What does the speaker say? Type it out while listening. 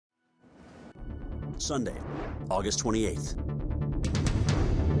Sunday, August 28th.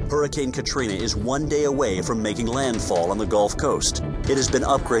 Hurricane Katrina is 1 day away from making landfall on the Gulf Coast. It has been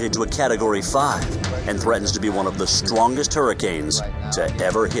upgraded to a Category 5 and threatens to be one of the strongest hurricanes to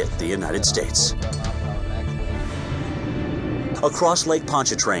ever hit the United States. Across Lake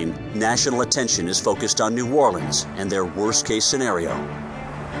Pontchartrain, national attention is focused on New Orleans and their worst-case scenario: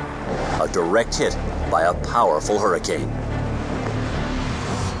 a direct hit by a powerful hurricane.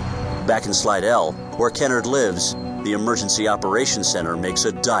 Back in Slidell, where Kennard lives, the Emergency Operations Center makes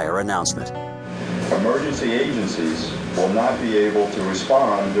a dire announcement. Emergency agencies will not be able to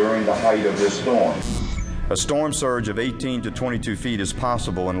respond during the height of this storm. A storm surge of 18 to 22 feet is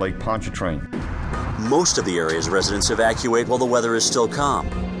possible in Lake Pontchartrain. Most of the area's residents evacuate while the weather is still calm.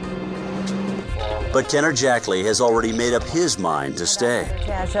 But Kennard Jackley has already made up his mind to stay.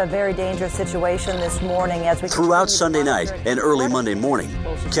 Tasha, a very dangerous situation this morning as we... Throughout Sunday night and early Monday morning,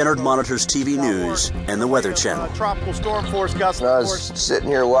 Kennard monitors TV news and the Weather Channel. Tropical storm force gusts. I was sitting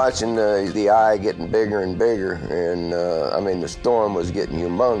here watching the eye getting bigger and bigger, and the storm was getting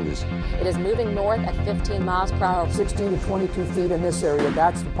humongous. It is moving north at 15 miles per hour. 16 to 22 feet in this area.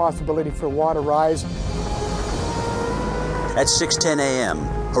 That's the possibility for water rise. At 6:10 a.m.,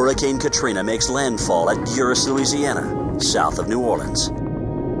 Hurricane Katrina makes landfall at Buras, Louisiana, south of New Orleans.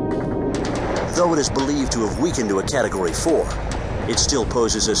 Though it is believed to have weakened to a Category 4, it still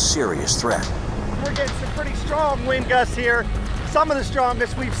poses a serious threat. We're getting some pretty strong wind gusts here, some of the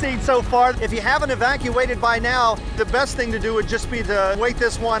strongest we've seen so far. If you haven't evacuated by now, the best thing to do would just be to wait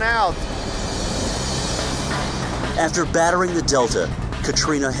this one out. After battering the Delta,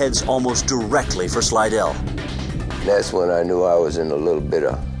 Katrina heads almost directly for Slidell. That's when I knew I was in a little bit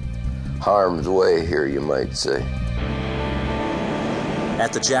of harm's way here, you might say.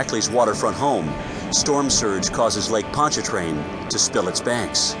 At the Jackleys' waterfront home, storm surge causes Lake Pontchartrain to spill its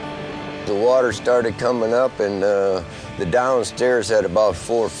banks. The water started coming up, and the downstairs had about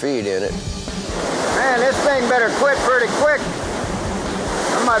 4 feet in it. Man, this thing better quit pretty quick.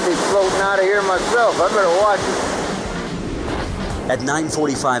 I might be floating out of here myself. I better watch it. At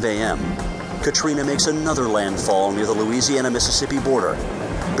 9:45 a.m., Katrina makes another landfall near the Louisiana-Mississippi border,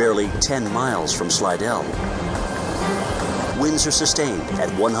 barely 10 miles from Slidell. Winds are sustained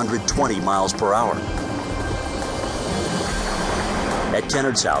at 120 miles per hour. At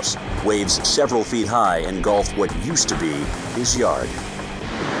Kennard's house, waves several feet high engulf what used to be his yard.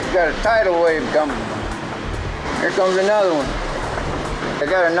 We've got a tidal wave coming. Here comes another one. I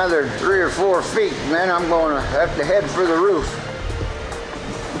got another 3 or 4 feet, and then I'm going to have to head for the roof.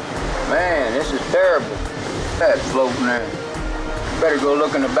 Man, this is terrible. That's floating there. Better go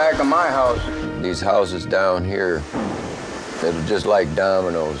look in the back of my house. These houses down here, it was just like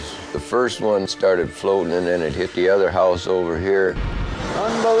dominoes. The first one started floating, and then it hit the other house over here.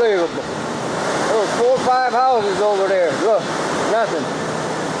 Unbelievable. There were 4 or 5 houses over there. Look, nothing.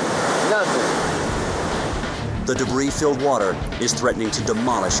 Nothing. The debris-filled water is threatening to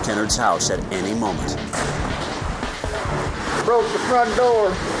demolish Kennard's house at any moment. Broke the front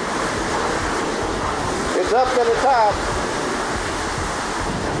door. It's up to the top.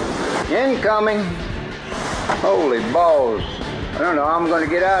 Incoming. Holy balls. I don't know how I'm going to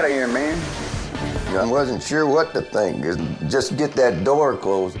get out of here, man. I wasn't sure what to think. Just get that door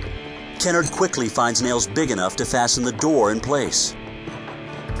closed. Kennard quickly finds nails big enough to fasten the door in place.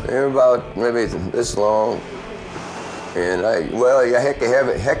 They're about maybe this long. And you have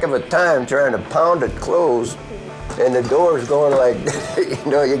a heck of a time trying to pound it closed. And the door's going like,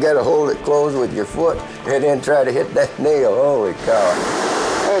 you got to hold it closed with your foot and then try to hit that nail. Holy cow.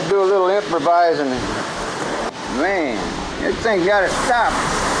 I had to do a little improvising. Man, this thing's got to stop.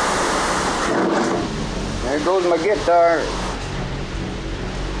 There goes my guitar.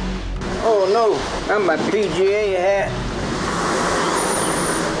 Oh no, that's my PGA hat.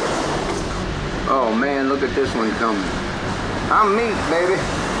 Oh man, look at this one coming. I'm meat, baby.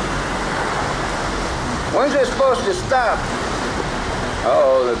 When's this supposed to stop?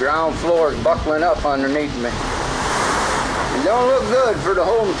 Oh, the ground floor is buckling up underneath me. It don't look good for the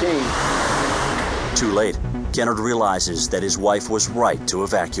home team. Too late, Kennard realizes that his wife was right to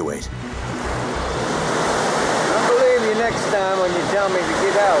evacuate. I'll believe you next time when you tell me to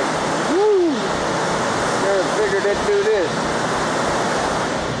get out. Woo! Never figured I'd do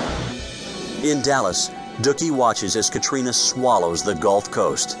this. In Dallas, Dookie watches as Katrina swallows the Gulf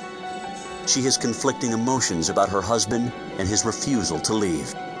Coast. She has conflicting emotions about her husband and his refusal to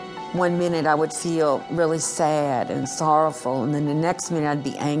leave. One minute I would feel really sad and sorrowful, and then the next minute I'd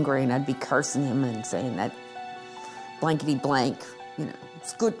be angry and I'd be cursing him and saying that blankety blank,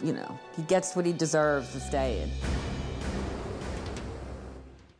 it's good, he gets what he deserves to stay in.